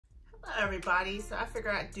everybody. So I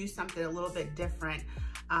figured I'd do something a little bit different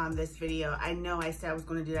this video. I know I said I was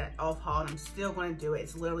going to do that elf haul, and I'm still going to do it.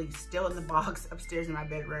 It's literally still in the box upstairs in my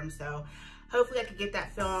bedroom, so hopefully I could get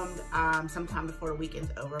that filmed sometime before the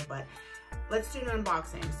weekend's over. But let's do an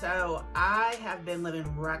unboxing. So I have been living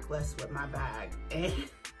reckless with my bag, and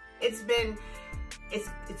it's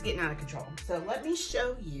getting out of control. So let me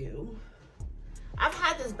show you. I've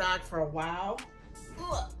had this bag for a while,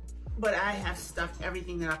 but I have stuffed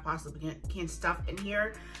everything that I possibly can stuff in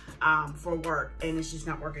here for work, and it's just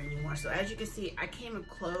not working anymore. So as you can see, I can't even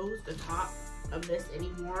close the top of this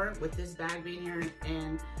anymore with this bag being here,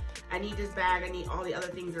 and I need this bag, I need all the other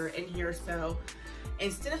things that are in here. So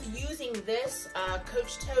instead of using this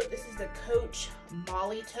Coach tote, this is the Coach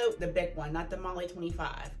Molly tote, the big one, not the Molly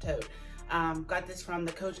 25 tote. Got this from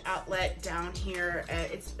the Coach outlet down here.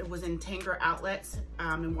 It was in Tanger Outlets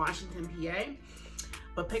in Washington, PA.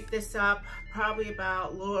 But picked this up probably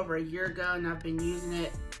about a little over a year ago, and I've been using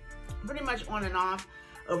it pretty much on and off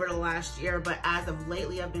over the last year. But as of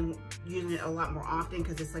lately, I've been using it a lot more often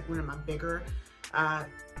because it's like one of my bigger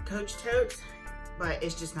Coach totes, but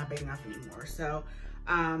it's just not big enough anymore. So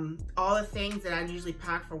all the things that I usually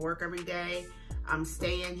pack for work every day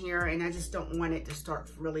stay in here, and I just don't want it to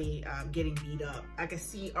start really getting beat up. I can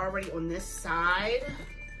see already on this side,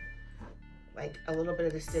 like a little bit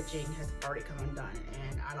of the stitching has already come undone,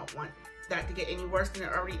 and I don't want that to get any worse than it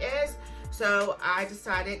already is. So I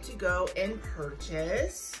decided to go and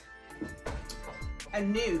purchase a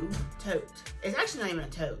new tote. It's actually not even a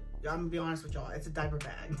tote. I'm gonna be honest with y'all, it's a diaper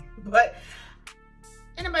bag. But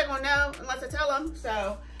anybody gonna know unless I tell them.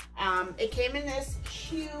 So it came in this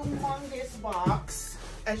humongous box.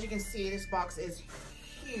 As you can see, this box is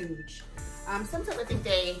huge. Sometimes I think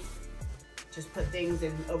they just put things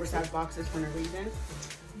in oversized boxes for no reason.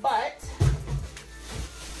 But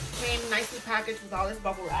came nicely packaged with all this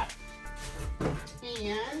bubble wrap.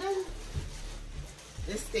 And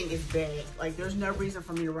this thing is big. Like, there's no reason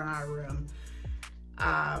for me to run out of room.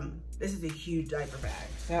 This is a huge diaper bag.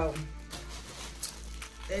 So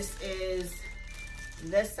this is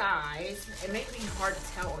this size. It may be hard to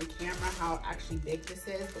tell on camera how actually big this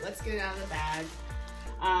is, but let's get it out of the bag.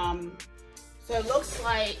 So it looks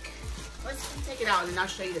like, let's take it out and I'll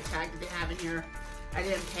show you the tag that they have in here. I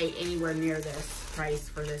didn't pay anywhere near this price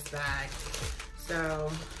for this bag. So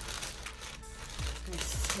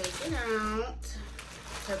let's take it out.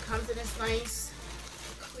 So it comes in this nice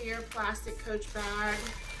clear plastic Coach bag.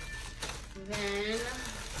 Then,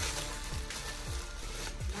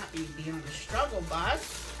 not be on the struggle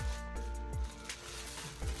bus.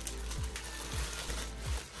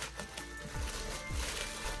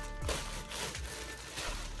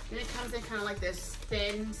 Then it comes in kind of like this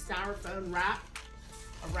thin styrofoam wrap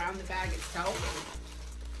around the bag itself.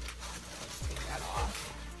 Let's take that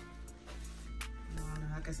off. No,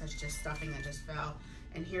 I guess that's just stuffing that just fell.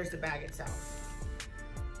 And here's the bag itself.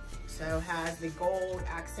 So it has the gold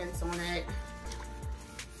accents on it.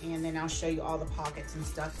 And then I'll show you all the pockets and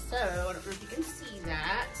stuff. So I don't know if you can see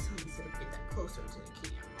that. Let me see if I can get that closer to the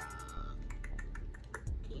camera.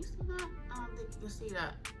 Can you see that? I don't think you can see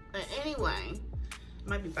that. But anyway, it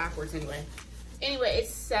might be backwards anyway. Anyway, it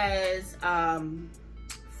says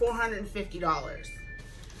 $450.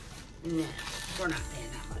 Nah, we're not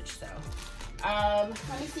paying that much, so.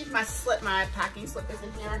 Let me see if my packing slip is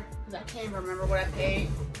in here, because I can't even remember what I paid.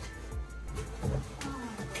 Oh my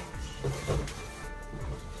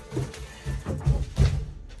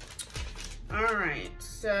gosh. All right,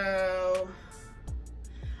 so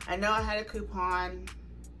I know I had a coupon.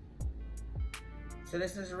 So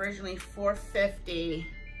this is originally $450.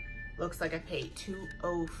 Looks like I paid $205.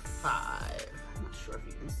 I'm not sure if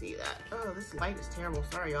you can see that. Oh, this light is terrible.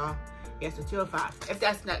 Sorry, y'all. Yeah, so $205. If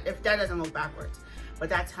that doesn't look backwards, but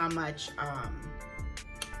that's how much. Oh,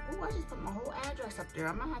 I just put my whole address up there.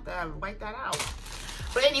 I might have to wipe that out.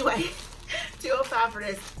 But anyway, $205 for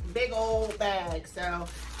this big old bag. So,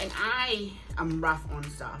 and I'm rough on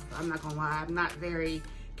stuff. I'm not gonna lie. I'm not very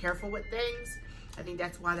careful with things. I think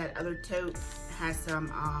that's why that other tote has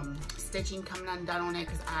some stitching coming undone on it,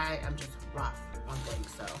 because I am just rough on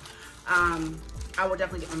things. So I will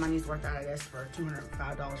definitely get my money's worth out of this for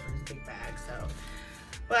 $205 for this big bag. So,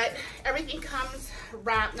 but everything comes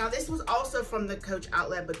wrapped. Now this was also from the Coach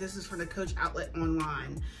outlet, but this is from the Coach outlet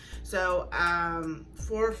online. So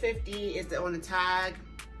 $450 is on the tag.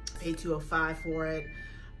 Paid $205 for it.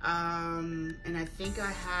 And I think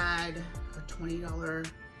I had a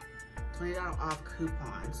 $20 off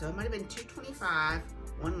coupon. So it might have been $225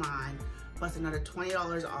 online plus another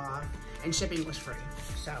 $20 off, and shipping was free.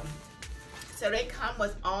 So they come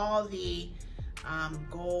with all the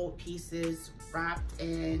gold pieces wrapped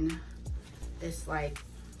in this like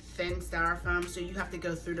thin styrofoam, so you have to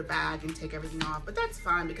go through the bag and take everything off, but that's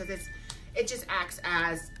fine because it just acts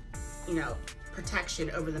as, you know, protection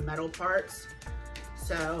over the metal parts.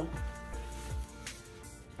 So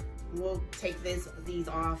we'll take these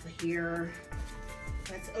off here.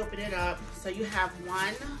 Let's open it up. So you have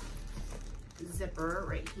one zipper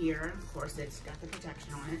right here. Of course, it's got the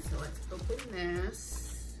protection on it. So let's open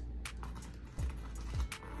this.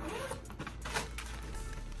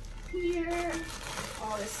 Here,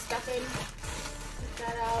 all this stuffing. Get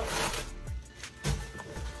that out.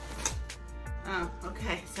 Oh,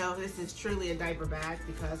 okay. So this is truly a diaper bag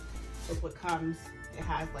because look what comes. It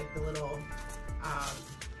has like the little,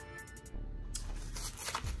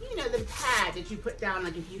 you know, the pad that you put down,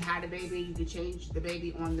 like if you had a baby, you could change the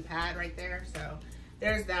baby on the pad right there. So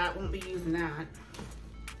there's that, won't be using that.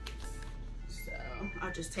 So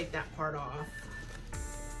I'll just take that part off.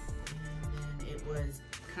 And then it was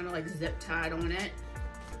kind of like zip tied on it.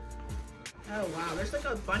 Oh wow, there's like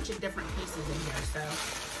a bunch of different pieces in here. So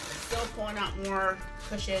still pulling out more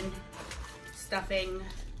cushion stuffing.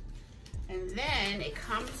 And then it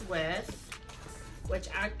comes with, which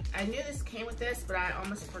I knew this came with this, but I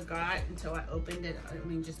almost forgot until I opened it. I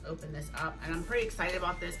mean, just open this up. And I'm pretty excited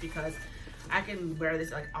about this because I can wear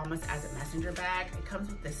this like almost as a messenger bag. It comes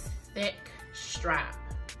with this thick strap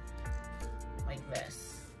like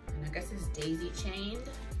this. And I guess it's daisy chained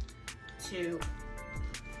to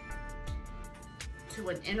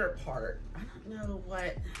an inner part. I don't know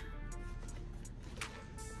what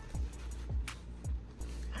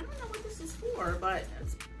this is for, but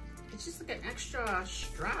it's just like an extra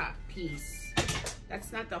strap piece.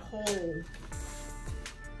 That's not the whole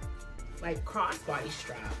like crossbody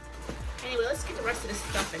strap. Anyway, let's get the rest of this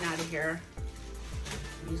stuffing out of here.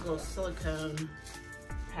 These little silicone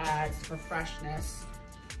pads for freshness.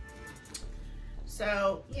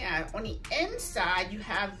 So yeah, on the inside you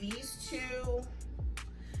have these two.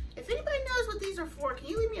 If anybody knows what these are for, can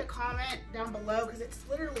you leave me a comment down below? Because it's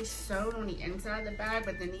literally sewn on the inside of the bag,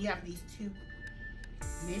 but then you have these two,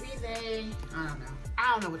 maybe they, I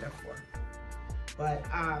don't know what they're for. But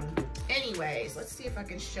anyways, let's see if I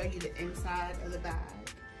can show you the inside of the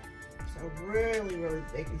bag. So really, really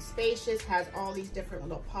big and spacious, has all these different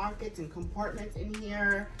little pockets and compartments in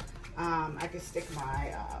here. I can stick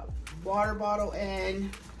my water bottle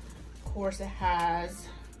in. Of course, it has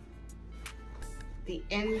the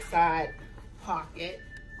inside pocket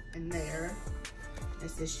in there.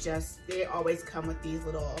 This is just, they always come with these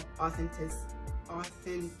little authenticity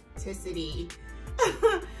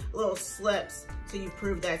little slips, so you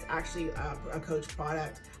prove that's actually a Coach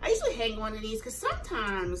product. I usually hang one of these because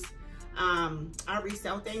sometimes I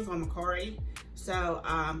resell things on Mercari, so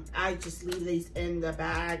I just leave these in the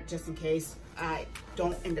bag just in case I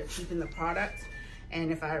don't end up keeping the product.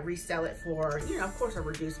 And if I resell it for, you know, of course, a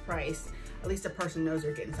reduced price, at least the person knows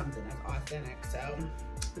they're getting something that's authentic. So,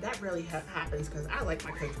 but that really happens because I like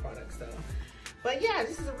my Coach products. So, but yeah,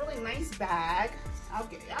 this is a really nice bag. I'll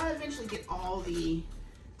eventually get all the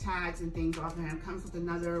tags and things off, and it comes with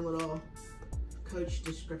another little Coach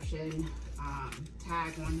description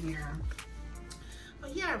tag on here.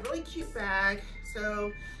 But yeah, really cute bag.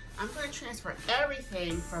 So I'm going to transfer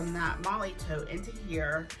everything from that Molly tote into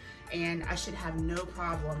here, and I should have no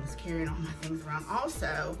problems carrying all my things around.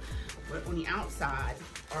 Also, on the outside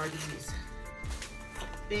are these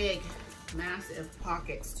big, massive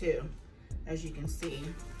pockets too, as you can see,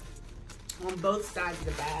 on both sides of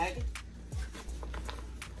the bag.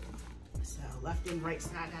 So left and right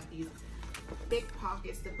side have these big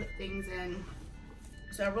pockets to put things in.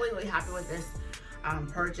 So I'm really, really happy with this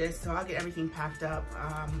purchase. So I'll get everything packed up.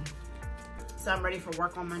 So I'm ready for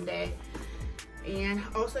work on Monday. And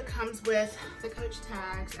also comes with the Coach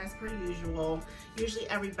tags as per usual. Usually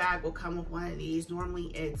every bag will come with one of these. Normally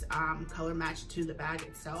it's color matched to the bag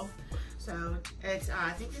itself. So it's,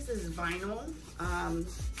 I think this is vinyl.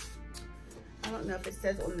 I don't know if it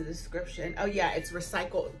says on the description. Oh yeah, it's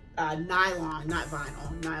recycled nylon, not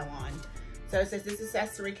vinyl, nylon. So it says this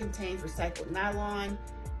accessory contains recycled nylon.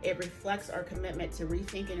 It reflects our commitment to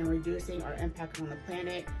rethinking and reducing our impact on the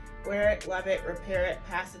planet. Wear it, love it, repair it,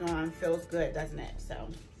 pass it on. Feels good, doesn't it? So,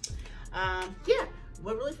 yeah,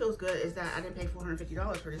 what really feels good is that I didn't pay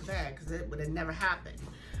 $450 for this bag because it would have never happened.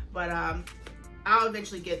 But I'll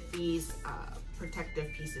eventually get these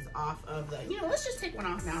protective pieces off of the, you know, let's just take one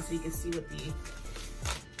off now so you can see what the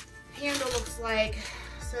handle looks like.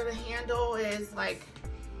 So the handle is like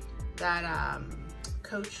that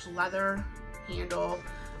Coach leather handle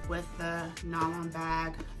with the nylon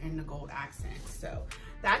bag and the gold accents. So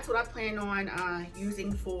that's what I plan on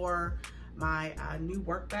using for my new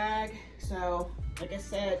work bag. So like I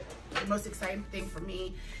said, the most exciting thing for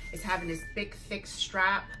me is having this big thick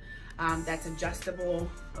strap that's adjustable,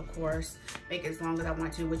 of course, make it as long as I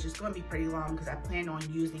want to, which is going to be pretty long because I plan on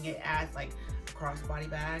using it as like a crossbody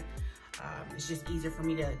bag. It's just easier for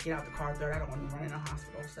me to get out the car through it. I don't want to run in a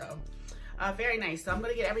hospital. So very nice. So I'm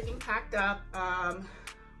going to get everything packed up.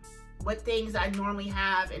 What things I normally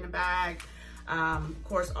have in a bag. Of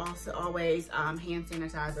course, also always hand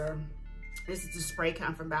sanitizer. This is the spray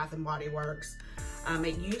can from Bath and Body Works.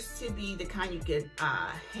 It used to be the kind you could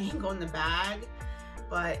hang on the bag,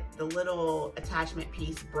 but the little attachment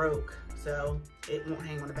piece broke, so it won't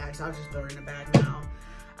hang on the bag, so I'll just throw it in the bag now.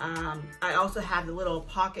 I also have the little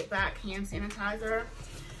pocket back hand sanitizer,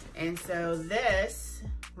 and so this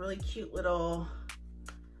really cute little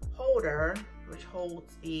holder, which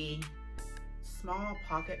holds the small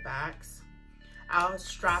pocket backs, I'll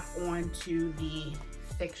strap onto the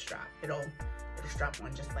thick strap. It'll strap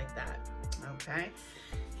on just like that, okay?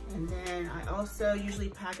 And then I also usually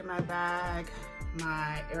pack in my bag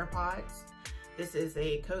my AirPods. This is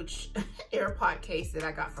a Coach AirPod case that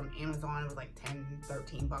I got from Amazon. It was like 10,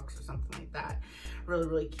 13 bucks or something like that. Really,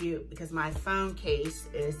 really cute because my phone case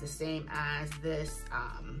is the same as this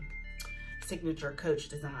signature Coach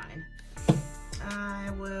design. I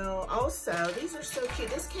will also, these are so cute.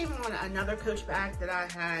 This came on another Coach bag that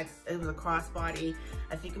I had. It was a crossbody.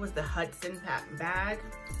 I think it was the Hudson bag.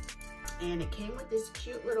 And it came with this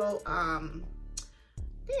cute little,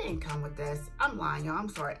 it didn't come with this. I'm lying, y'all, I'm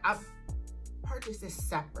sorry. I purchased this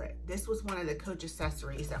separate. This was one of the Coach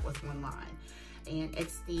accessories that was online. And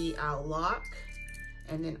it's the lock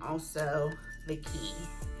and then also the key.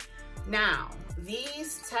 Now,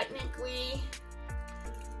 these technically,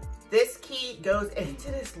 this key goes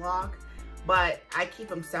into this lock, but I keep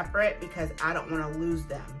them separate because I don't want to lose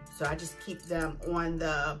them. So I just keep them on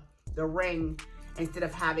the ring instead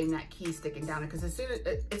of having that key sticking down, because as soon as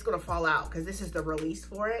it's going to fall out, because this is the release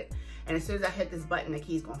for it, and as soon as I hit this button, the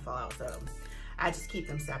key's going to fall out. So I just keep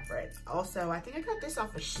them separate. Also, I think I got this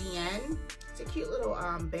off of Shein. It's a cute little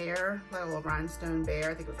bear, little rhinestone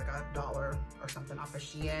bear. I think it was like $1 or something off of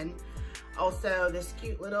Shein. Also, this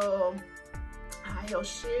cute little high heel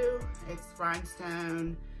shoe. It's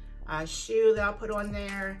rhinestone shoe that I'll put on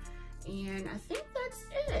there. And I think that's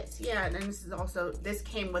it. Yeah, and then this is also, this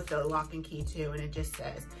came with the lock and key too, and it just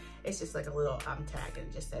says, it's just like a little tag, and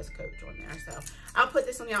it just says Coach on there. So I'll put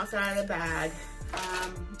this on the outside of the bag.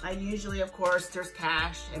 I usually, of course, there's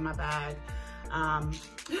cash in my bag.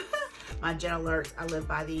 My Jet Alerts, I live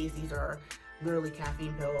by these. These are literally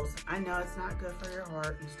caffeine pills. I know it's not good for your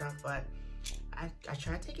heart and stuff, but I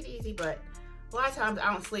try to take it easy, but a lot of times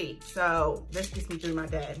I don't sleep, so this gets me through my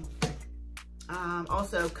day.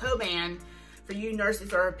 Also, Coban, for you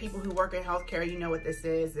nurses or people who work in healthcare, you know what this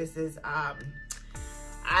is. This is, I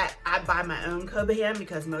buy my own Coban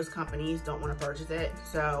because most companies don't want to purchase it.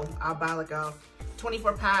 So I'll buy like a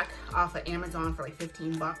 24 pack off of Amazon for like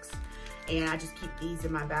 15 bucks. And I just keep these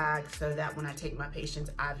in my bag so that when I take my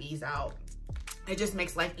patients' IVs out, it just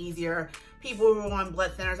makes life easier. People who are on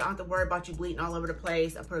blood thinners, I don't have to worry about you bleeding all over the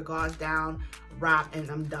place. I put a gauze down, wrap, and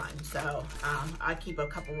I'm done. So I keep a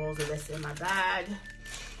couple rolls of this in my bag.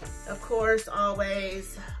 Of course,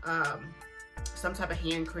 always some type of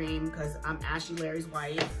hand cream because I'm Ashley Larry's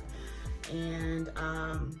wife. And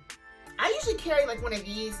I usually carry like one of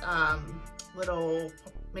these little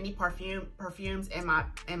mini perfumes in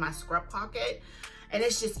my scrub pocket. And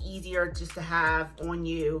it's just easier just to have on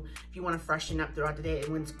you if you want to freshen up throughout the day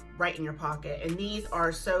when it's right in your pocket. And these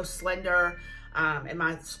are so slender, and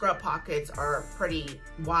my scrub pockets are pretty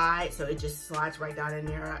wide, so it just slides right down in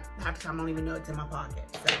there. Half the time I don't even know it's in my pocket.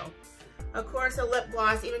 So, of course, a lip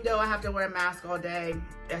gloss. Even though I have to wear a mask all day,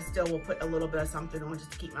 I still will put a little bit of something on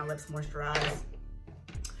just to keep my lips moisturized.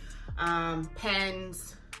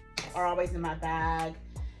 Pens are always in my bag.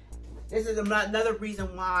 This is another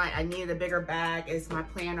reason why I needed a bigger bag is my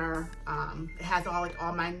planner. It has all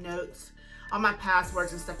my notes, all my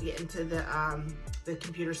passwords and stuff to get into the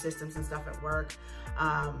computer systems and stuff at work.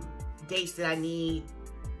 Dates that I need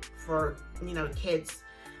for, you know, kids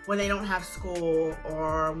when they don't have school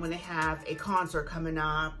or when they have a concert coming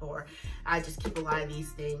up, or I just keep a lot of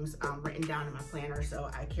these things written down in my planner.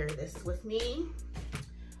 So I carry this with me.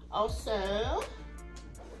 Also,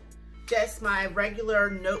 just my regular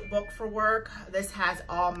notebook for work. This has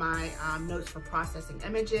all my notes for processing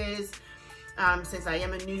images. Since I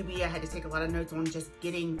am a newbie, I had to take a lot of notes on just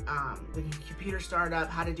getting the computer started up,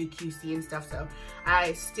 how to do QC and stuff. So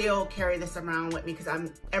I still carry this around with me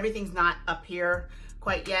because everything's not up here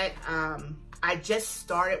quite yet. I just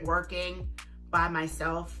started working by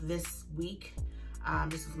myself this week.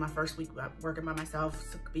 This was my first week working by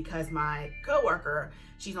myself because my coworker,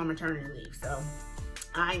 she's on maternity leave. So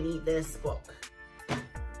I need this book.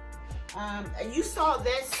 You saw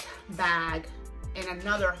this bag in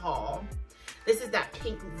another haul. This is that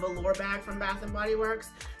pink velour bag from Bath & Body Works.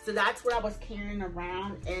 So that's what I was carrying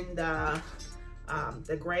around in the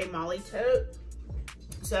gray Molly tote.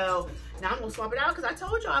 So now I'm gonna swap it out because I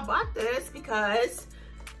told y'all I bought this because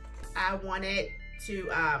I wanted to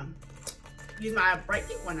use my bright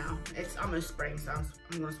pink one now. It's almost spring, so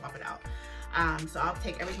I'm gonna swap it out. So I'll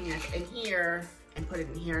take everything that's in here and put it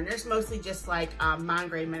in here. And there's mostly just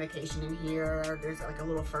migraine medication in here. There's like a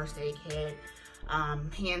little first aid kit,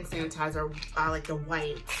 hand sanitizer, like the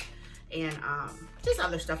wipes, and just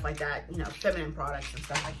other stuff like that, you know, feminine products and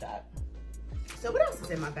stuff like that. So what else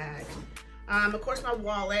is in my bag? Of course, my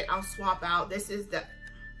wallet, I'll swap out. This is the,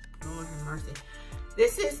 Lord have mercy.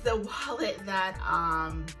 This is the wallet that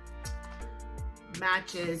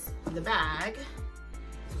matches the bag.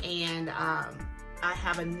 And I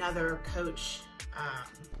have another Coach,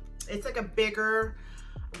 it's like a bigger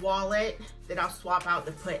wallet that I'll swap out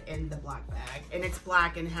to put in the black bag. And it's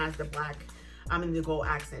black and has the black, and the gold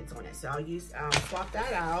accents on it. So I'll swap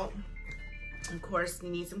that out. Of course, you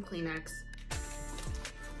need some Kleenex.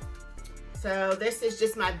 So this is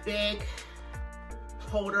just my big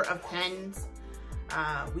holder of pens.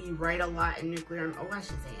 We write a lot in nuclear, oh, I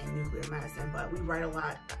shouldn't say in nuclear medicine, but we write a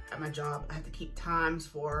lot at my job. I have to keep times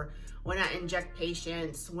for when I inject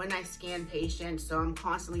patients, when I scan patients. So I'm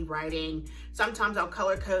constantly writing. Sometimes I'll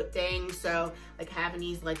color code things. So like having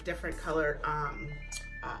these like different colored,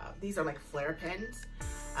 these are like flare pens,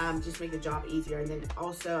 just make the job easier. And then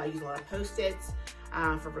also I use a lot of Post-its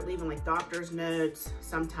for leaving like doctor's notes.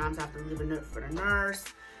 Sometimes I have to leave a note for the nurse.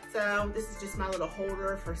 So this is just my little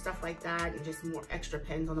holder for stuff like that, and just more extra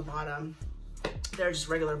pens on the bottom. They're just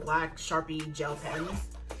regular black Sharpie gel pens.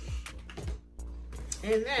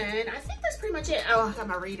 And then I think that's pretty much it. Oh, I got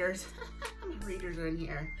my readers. My readers are in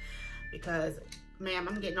here because, ma'am,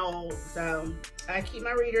 I'm getting old. So I keep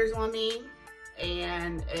my readers on me.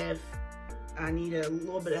 And if I need a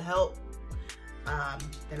little bit of help,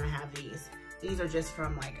 then I have these. These are just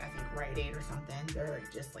from like, I think Rite Aid or something. They're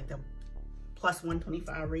just like the plus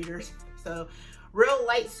 125 readers. So real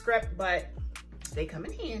light script, but they come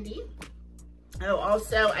in handy. Oh,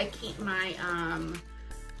 also I keep my,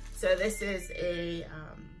 so this is a,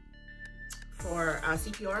 for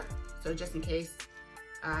CPR. So just in case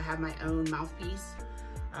I have my own mouthpiece.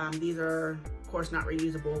 These are, of course, not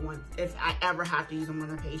reusable ones. If I ever have to use them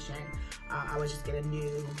on a patient, I would just get a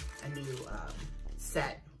new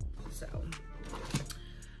set. So,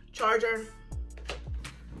 charger,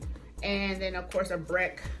 and then of course a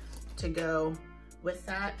brick to go with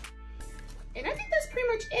that. And I think that's pretty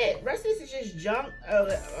much it. The rest of this is just junk. Oh,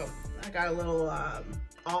 I got a little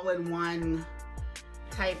all-in-one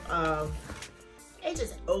type of, it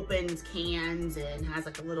just opens cans and has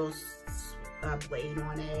like a little blade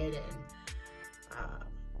on it. And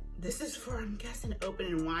this is for, I'm guessing,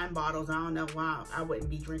 opening wine bottles. I don't know why I wouldn't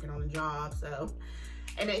be drinking on the job. So,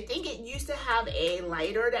 and I think it used to have a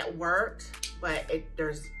lighter that worked, but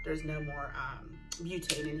there's no more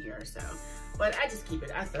butane in here. So, but I just keep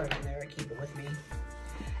it. I throw it in there and keep it with me.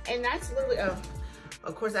 And that's literally,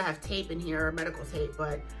 of course I have tape in here, medical tape,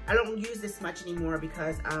 but I don't use this much anymore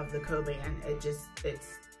because of the Coban.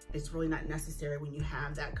 It's really not necessary when you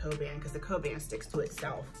have that Coban, because the Coban sticks to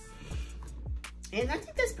itself. And I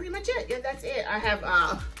think that's pretty much it. Yeah, that's it. I have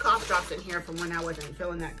cough drops in here from when I wasn't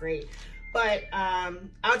feeling that great. But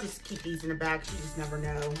I'll just keep these in the bag. You just never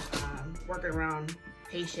know. Working around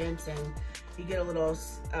patients, and you get a little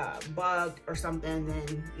bug or something,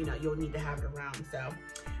 then you'll need to have it around. So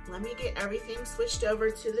let me get everything switched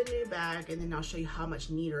over to the new bag, and then I'll show you how much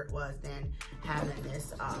neater it was than having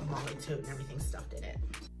this Molly tote and everything stuffed in it.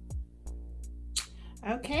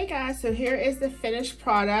 Okay guys, so here is the finished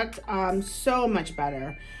product. So much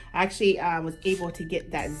better. Actually, I was able to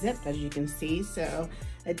get that zipped, as you can see. So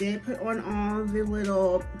I did put on all the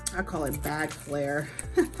little, I call it bag flare.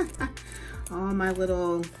 All my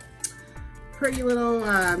little pretty little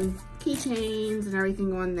keychains and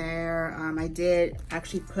everything on there. I did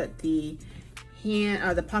actually put the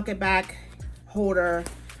the pocket back holder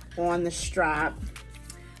on the strap.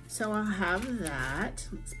 So I'll have that.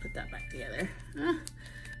 Let's put that back together. Now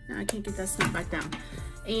I can't get that stuff back down.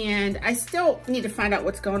 And I still need to find out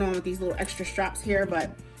what's going on with these little extra straps here,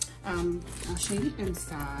 but I'll show you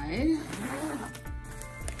inside.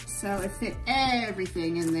 So it fit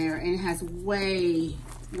everything in there, and it has way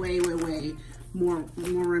more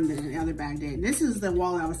room than the other bag did. And this is the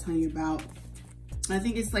wallet I was telling you about. I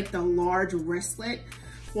think it's like the large wristlet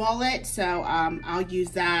wallet, so I'll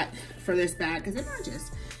use that for this bag because it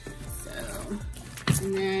matches. So,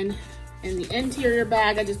 and then in the interior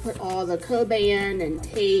bag, I just put all the Coban and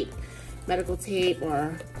tape, medical tape,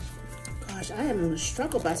 or gosh, I am in a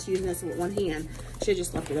struggle bus using this with one hand. Should have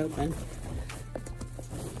just left it open.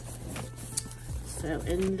 So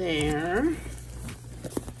in there,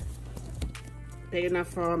 big enough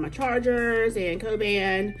for my chargers and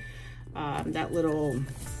Coban, that little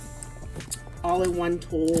all-in-one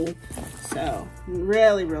tool. So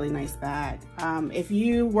really, really nice bag. If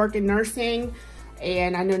you work in nursing,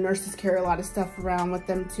 and I know nurses carry a lot of stuff around with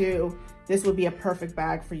them too, this would be a perfect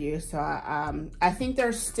bag for you. So I think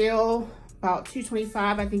they're still about $2.25.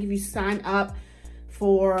 I think if you sign up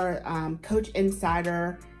for Coach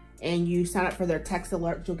Insider and you sign up for their text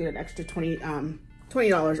alert, you'll get an extra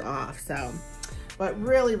 $20 off. So, but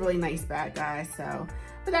really, really nice bag, guys. So,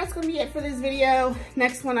 but that's gonna be it for this video.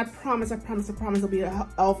 Next one, I promise will be an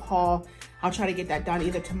elf haul. I'll try to get that done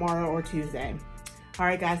either tomorrow or Tuesday. All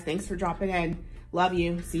right, guys, thanks for dropping in. Love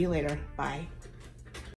you. See you later. Bye.